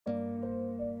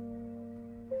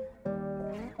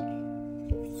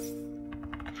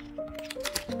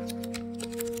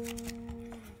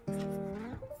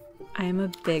I'm a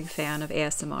big fan of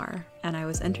ASMR, and I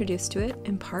was introduced to it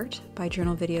in part by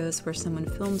journal videos where someone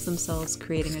films themselves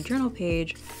creating a journal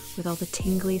page with all the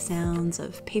tingly sounds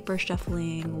of paper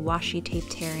shuffling, washi tape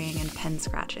tearing, and pen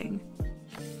scratching.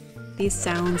 These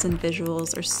sounds and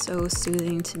visuals are so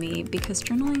soothing to me because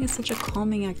journaling is such a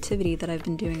calming activity that I've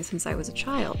been doing since I was a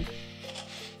child.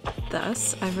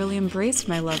 Thus, I've really embraced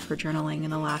my love for journaling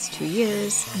in the last 2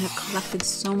 years and have collected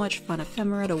so much fun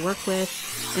ephemera to work with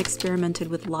and experimented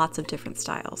with lots of different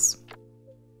styles.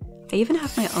 I even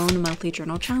have my own monthly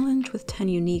journal challenge with 10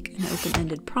 unique and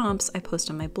open-ended prompts I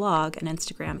post on my blog and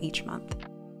Instagram each month.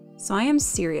 So I am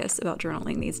serious about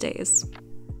journaling these days.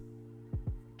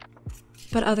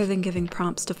 But other than giving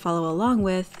prompts to follow along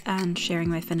with and sharing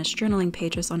my finished journaling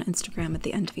pages on Instagram at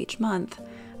the end of each month,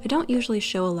 I don't usually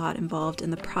show a lot involved in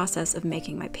the process of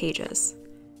making my pages.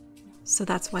 So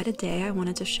that's why today I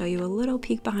wanted to show you a little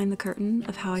peek behind the curtain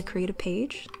of how I create a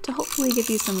page to hopefully give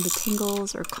you some of the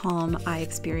tingles or calm I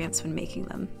experience when making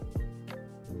them.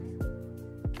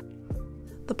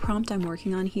 The prompt I'm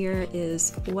working on here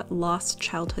is, what lost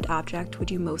childhood object would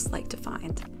you most like to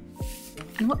find?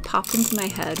 And what popped into my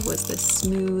head was this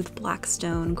smooth black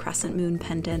stone crescent moon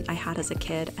pendant I had as a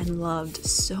kid and loved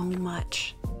so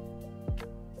much.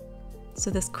 So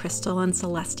this crystal and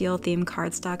celestial themed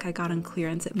cardstock I got on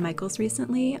clearance at Michael's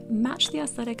recently matched the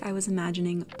aesthetic I was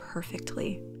imagining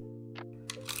perfectly.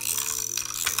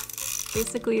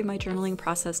 Basically, my journaling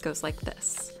process goes like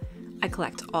this. I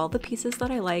collect all the pieces that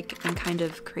I like and kind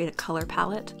of create a color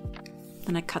palette.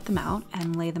 Then I cut them out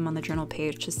and lay them on the journal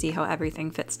page to see how everything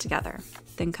fits together.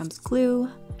 Then comes glue,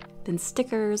 then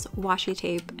stickers, washi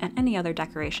tape, and any other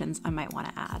decorations I might want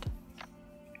to add.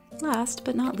 Last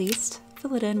but not least,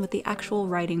 fill it in with the actual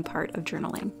writing part of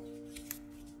journaling.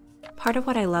 Part of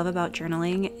what I love about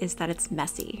journaling is that it's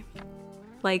messy.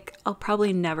 Like, I'll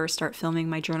probably never start filming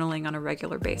my journaling on a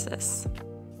regular basis.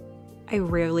 I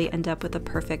rarely end up with a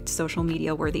perfect social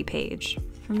media worthy page.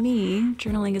 For me,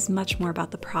 journaling is much more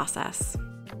about the process.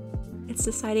 It's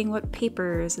deciding what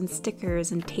papers and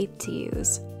stickers and tape to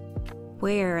use,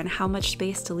 where and how much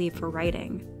space to leave for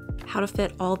writing, how to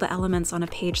fit all the elements on a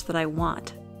page that I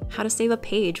want, how to save a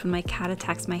page when my cat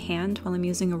attacks my hand while I'm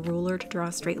using a ruler to draw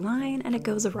a straight line and it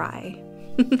goes awry.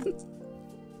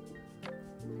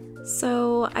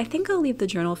 So I think I'll leave the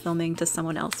journal filming to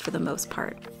someone else for the most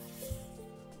part.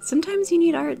 Sometimes you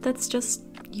need art that's just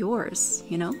yours,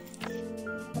 you know?